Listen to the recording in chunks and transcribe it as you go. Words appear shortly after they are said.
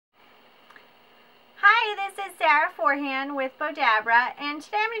this is Sarah Forehand with Bowdabra, and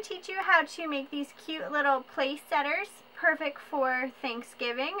today I'm going to teach you how to make these cute little place setters, perfect for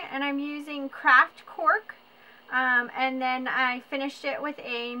Thanksgiving. And I'm using craft cork, and then I finished it with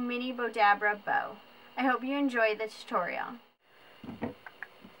a mini Bowdabra bow. I hope you enjoyed the tutorial.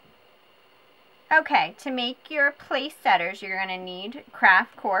 Okay, to make your place setters, you're going to need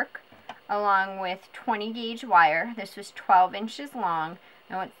craft cork along with 20 gauge wire. This was 12 inches long.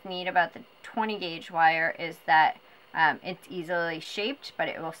 And what's neat about the 20 gauge wire is that it's easily shaped, but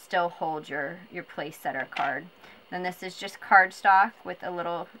it will still hold your place setter card. Then this is just cardstock with a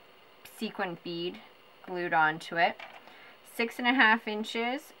little sequin bead glued onto it. 6.5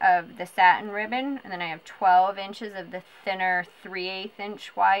 inches of the satin ribbon, and then I have 12 inches of the thinner 3/8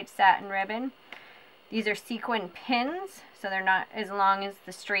 inch wide satin ribbon. These are sequin pins, so they're not as long as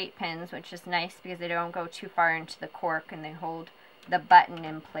the straight pins, which is nice because they don't go too far into the cork and they hold the button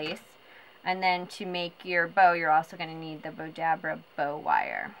in place. And then to make your bow, you're also going to need the Bowdabra bow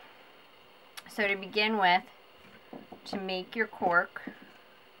wire. So to begin with, to make your cork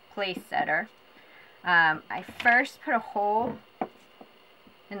place setter, I first put a hole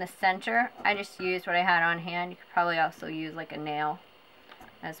in the center. I just used what I had on hand. You could probably also use like a nail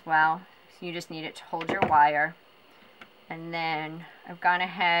as well. So you just need it to hold your wire. And then I've gone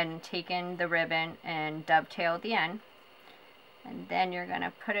ahead and taken the ribbon and dovetailed the end. And then you're going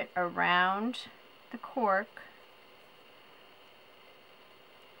to put it around the cork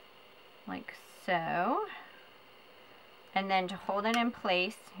like so. And then to hold it in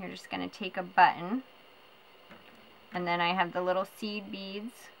place, you're just going to take a button. And then I have the little seed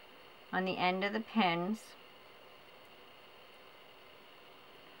beads on the end of the pins.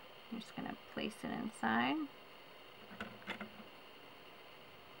 I'm just going to place it inside.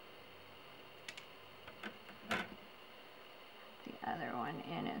 Other one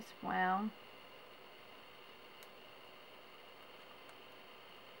in as well.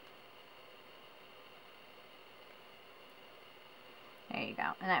 There you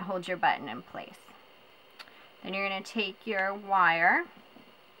go, and that holds your button in place. Then you're going to take your wire,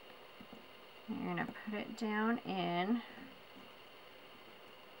 you're going to put it down in,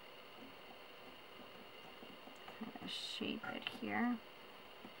 kind of shape it here.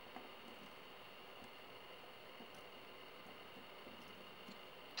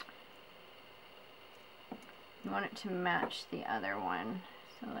 You want it to match the other one.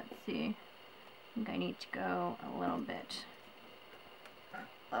 So let's see. I think I need to go a little bit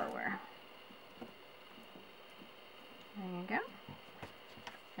lower. There you go.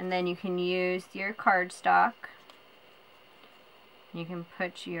 And then you can use your cardstock. You can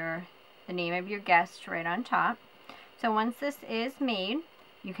put the name of your guest right on top. So once this is made,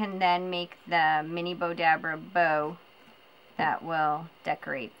 you can then make the mini Bowdabra bow that will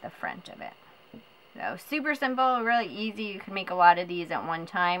decorate the front of it. So super simple, really easy. You can make a lot of these at one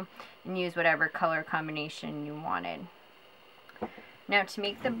time and use whatever color combination you wanted. Now to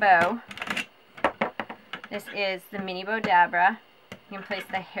make the bow, this is the mini Bowdabra. You can place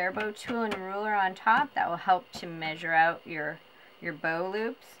the hair bow tool and ruler on top. That will help to measure out your bow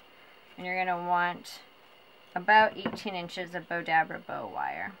loops. And you're going to want about 18 inches of Bowdabra bow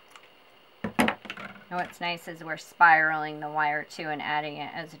wire. And what's nice is we're spiraling the wire too and adding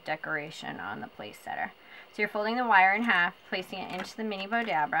it as a decoration on the place setter. So you're folding the wire in half, placing it into the mini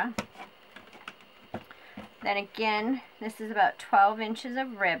Bowdabra. Then again, this is about 12 inches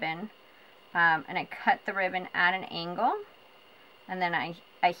of ribbon, and I cut the ribbon at an angle, and then I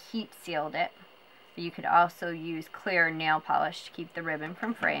heat sealed it. But you could also use clear nail polish to keep the ribbon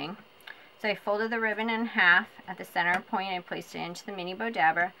from fraying. So I folded the ribbon in half at the center point. I placed it into the mini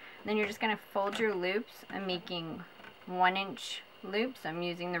Bowdabra. Then you're just going to fold your loops. I'm making 1-inch loops. I'm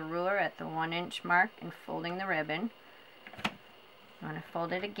using the ruler at the 1-inch mark and folding the ribbon. I'm going to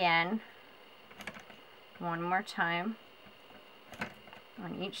fold it again, one more time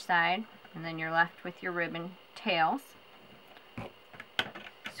on each side, and then you're left with your ribbon tails.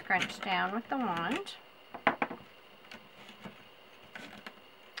 Scrunch down with the wand.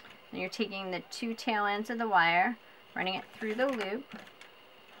 Then you're taking the two tail ends of the wire, running it through the loop,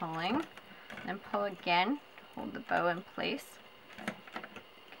 pulling, then pull again to hold the bow in place.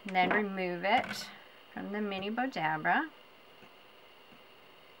 And then remove it from the mini Bowdabra.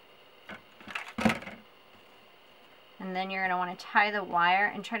 And then you're going to want to tie the wire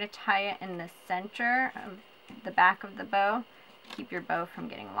and try to tie it in the center of the back of the bow. Keep your bow from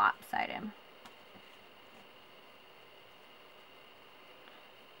getting lopsided.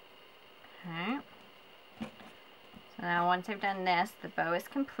 Okay. So now once I've done this, the bow is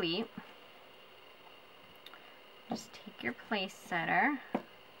complete. Just take your place setter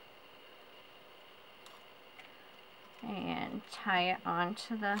and tie it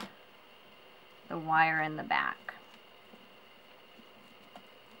onto the wire in the back.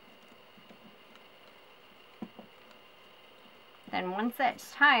 Then once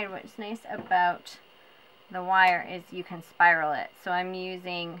that's tied, what's nice about the wire is you can spiral it. So I'm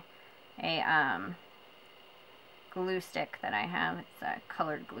using a glue stick that I have. It's a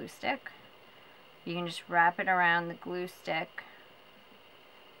colored glue stick. You can just wrap it around the glue stick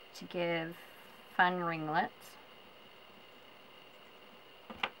to give fun ringlets.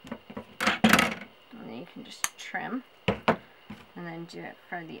 And then you can just trim and then do it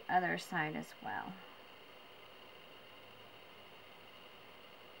for the other side as well.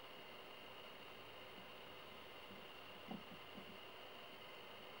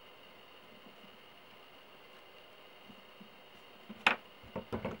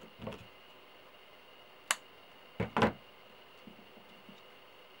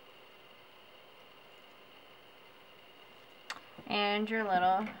 And your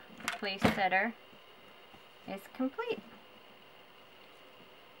little place setter is complete.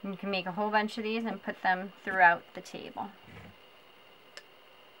 You can make a whole bunch of these and put them throughout the table.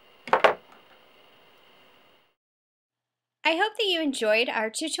 I hope that you enjoyed our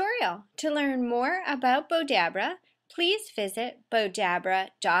tutorial. To learn more about Bowdabra, please visit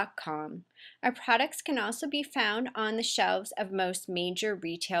bowdabra.com. Our products can also be found on the shelves of most major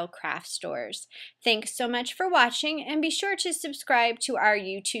retail craft stores. Thanks so much for watching, and be sure to subscribe to our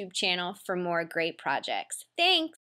YouTube channel for more great projects. Thanks!